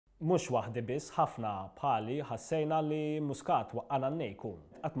Mhux waħdi biss, ħafna bħali ħassejna li Muscat waqqana nnejku.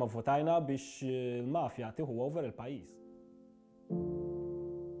 Qatt ma vvotajna biex il-Mafja tieħu over il-pajjiż.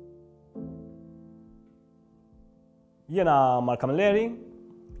 Jiena Camilleri,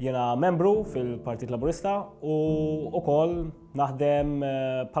 jiena membru fil-Partit Laburista u wkoll naħdem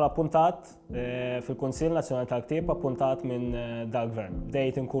bħala appuntat fil-Kunsill Nazzjonali tal-Ktieb appuntat minn dal-Gvern.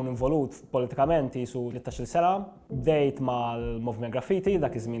 Bdejt inkun involut politikament isu 13 sena, bdejt mal-Movement Graffiti,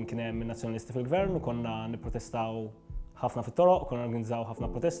 dak iż-żmien kien hemm nazzjonalisti fil-Gvern u konna nipprotestaw ħafna fit-toroq, konna organizzaw ħafna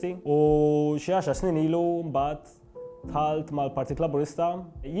protesti. U xi 10 snin ilu mbagħad dħalt mal-Partit Laburista.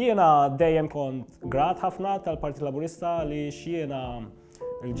 Jiena dejjem kont grat ħafna tal-Partit Laburista li jiena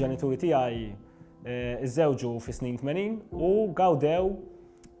il-ġenituri tiegħi iżżewġu fi snin 80 u gawdew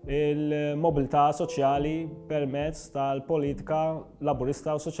il-mobilità soċjali permezz tal-politika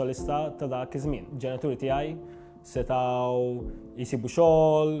laburista u soċjalista ta' dak iż-żmien. Ġenituri tiegħi setgħu jsibu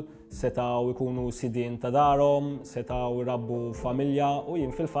xogħol, setgħu jkunu sidien ta' darhom, setgħu jrabbu familja u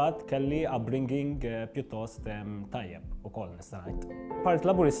jien fil-fatt kelli upbringing pjuttost tajjeb ukoll nista' ngħid. Partit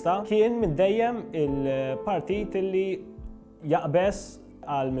Laburista kien minn dejjem il-partit li jaqbes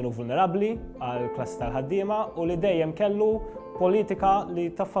għal minu vulnerabbli, għal klassi tal-ħaddiema u li dejjem kellu politika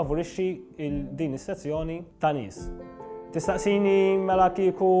li taffavorixxi din is-sezzjoni ta' nies. Tistaqsini mela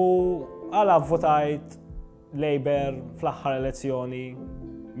kieku għala vvotajt Labour fl-aħħar elezzjoni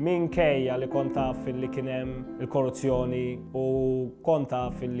minkejja li kont taf li kien hemm il-korruzzjoni u kont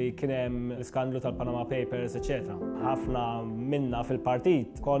taf li kien hemm l-iskandlu tal-Panama Papers, etc. Ħafna minna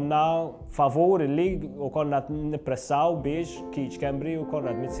fil-partit konna favur li u konna nippressaw biex Keith Kembri u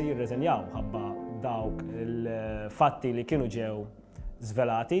Konrad Mizzi jirreżenjaw ħabba dawk il-fatti li kienu ġew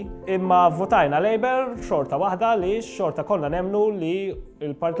żvelati. Imma votajna Labour xorta waħda li xorta konna nemnu li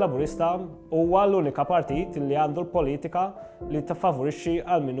il-Partit Laburista huwa l-unika partit li għandu l-politika li taffavorixxi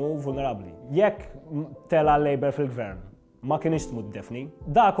għal minu vulnerabbli. Jekk tela Labour fil-gvern ma kienx tmut defni.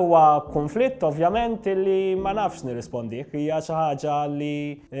 Dak huwa konflitt ovvjament li ma nafx nirrispondi, hija xi ħaġa li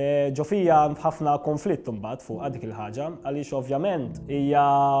ġo fija ħafna konflitt imbagħad fuq dik il-ħaġa għaliex ovvjament hija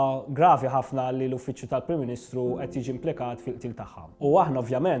gravi ħafna li l-uffiċċju tal-Prim Ministru qed jiġi implikat fil-qtil tagħha. U aħna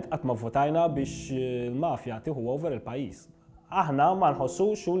ovvjament qatt ma vvotajna biex il-Mafja tieħu over il-pajjiż. Aħna ma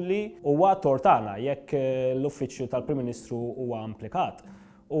nħossux li huwa tortana jekk l-uffiċċju tal-Prim Ministru huwa implikat.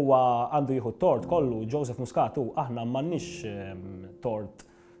 Huwa għandu jieħu tort kollu Joseph Muscat u aħna m'għandniex tort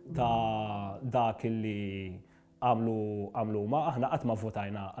ta' dak li għamlu ma aħna qatt ma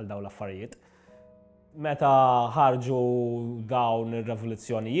vvotajna għal dawn l-affarijiet. Meta ħarġu dawn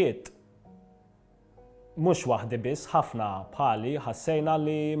ir-revoluzzjonijiet mhux waħdi biss ħafna bħali ħassejna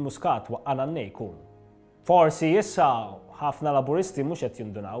li Muscat waqqana nnejku. Forsi issa ħafna laburisti mhux qed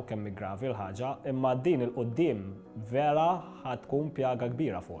jindunaw kemm gravi l-ħaġa, imma din il-qudiem vera ħatkun pjaga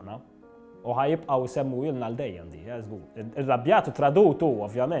kbira fuqna. U ħajibqgħu jsemmu ilna l-dejjem di, żgur. Irrabjatu tradutu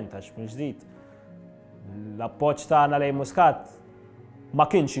ovvjament għax minn ġdid. L-appoġġ tagħna lejn Muscat ma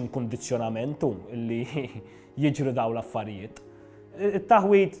kienx inkundizzjonamentu li jiġru dawn l-affarijiet.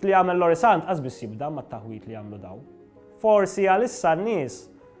 It-taħwit li għamel Lorisant qasbis jibda mat-taħwit li għamlu daw. Forsi għalissa n-nies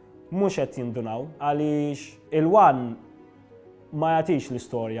mhux qed jindunaw għaliex il-wan ma jagħtix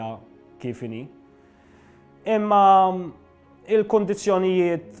l-istorja kif inhi. Imma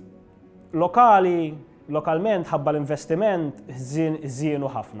il-kondizzjonijiet lokalment ħabba l-investiment żienu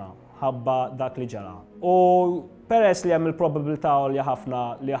ħafna ħabba dak li ġara. U peress li hemm il-probabilità għolja ħafna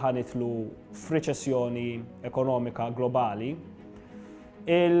li ħanitlu f'riċessjoni ekonomika globali,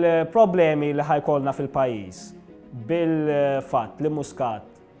 il-problemi li ħajkolna fil-pajjiż bil-fatt li Muscat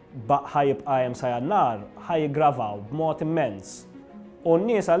ħajibqa' hemm sa Jannar ħajgravaw b'mod immens. U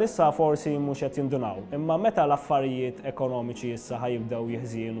n-nies għalissa forsi mhux qed jindunaw, imma meta l-affarijiet ekonomiċi issa ħajibdew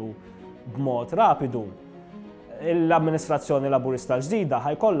jeħżienu b'mod rapidu, l-amministrazzjoni laburista ġdida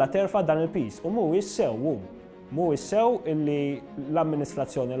ħajkollha terfa' dan il-piż u mhuwiex sew illi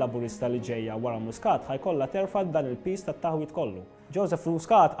l-amministrazzjoni laburista li ġejja wara Muscat ħajkollha terfa' dan il-piż tat-taħwit kollu. Joseph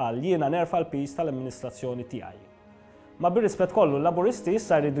Muscat qal jiena nerfa' l-piż tal-amministrazzjoni tiegħi. Ma bir-rispett kollu, l-laburisti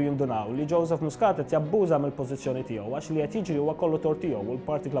issa jridu jindunaw li Joseph Muscat qed jabbuża mill-pożizzjoni tiegħu għax li qed jiġri huwa kollu tort tiegħu u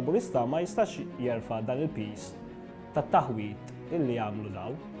l-Partit Laburista ma jistax jerfa' dan il-piż tat-taħwit illi jagħmlu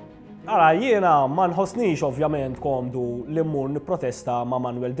daw. Ara jiena ma nħossnix ovvjament komdu li mmur nipprotesta ma'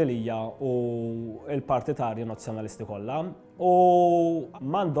 Manuel Delija u l-partitarji nazzjonalisti kollha u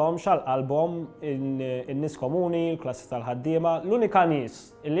m'għandhomx għall-qalbhom in-nies komuni, il-klassi tal-ħaddiema, l-unika nies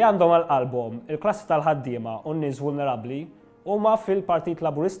li għandhom għall-qalbhom il-klassi tal-ħaddiema u n-nies vulnerabbli huma fil-Partit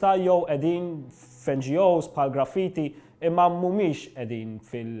Laburista jew qegħdin f'NGOs bħal graffiti imma mhumiex qegħdin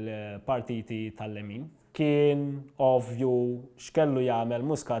fil-partiti tal-lemin. kien ovvju x'kellu jagħmel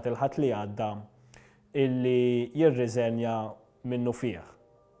Muscat il-ħadd li għadda illi jirriżenja minnu fih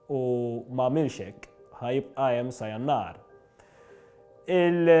u ma għamilx hekk, ħajibqa' hemm sa Jannar.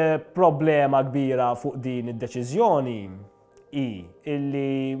 Il-problema kbira fuq din id-deċiżjoni hi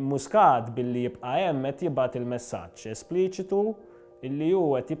illi Muscat billi jibqa' hemm qed jibgħat il-messaġġ espliċitu illi hu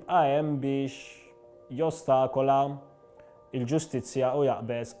qed jibqa' hemm biex jostakola il-ġustizzja u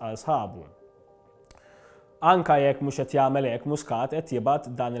jaqbeż għal sħabu. Anka jekk mhux qed jagħmel hekk Muscat qed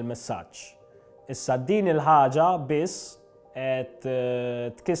jibgħat dan il-messaġġ. Issa din il-ħaġa biss qed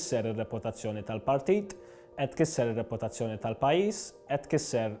tkisser ir-reputazzjoni tal-partit, qed tkisser ir-reputazzjoni tal-pajjiż, qed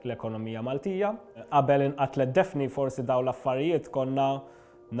tkisser l-ekonomija Maltija. Qabel inqatlet Defni forsi dawn l-affarijiet konna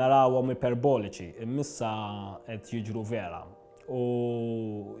narawhom iperboliċi, imissa qed jiġru vera.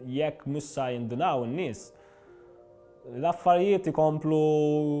 U jekk missa jindunaw in-nies, l-affarijiet ikomplu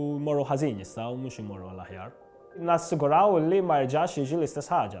morru ħażin jistgħu mhux imorru għall-aħjar. Nassiguraw li ma jerġax jiġi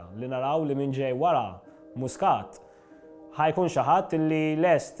l-istess ħaġa, li naraw li min ġej wara Muscat ħajkun xi ħadd li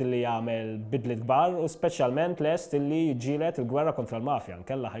lest li jagħmel bidliet kbar u speċjalment lest li jiġġieled il-gwerra kontra l-mafja,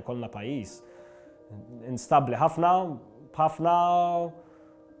 nkella ħajkollna pajjiż instabbli ħafna b'ħafna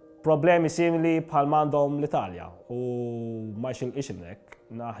problemi simili bħal m'għandhom l-Italja u ma xilqix hekk.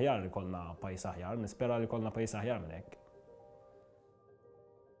 Aħjar li kollna pajjiż aħjar, nispera li kollna pajjiż aħjar minn hekk.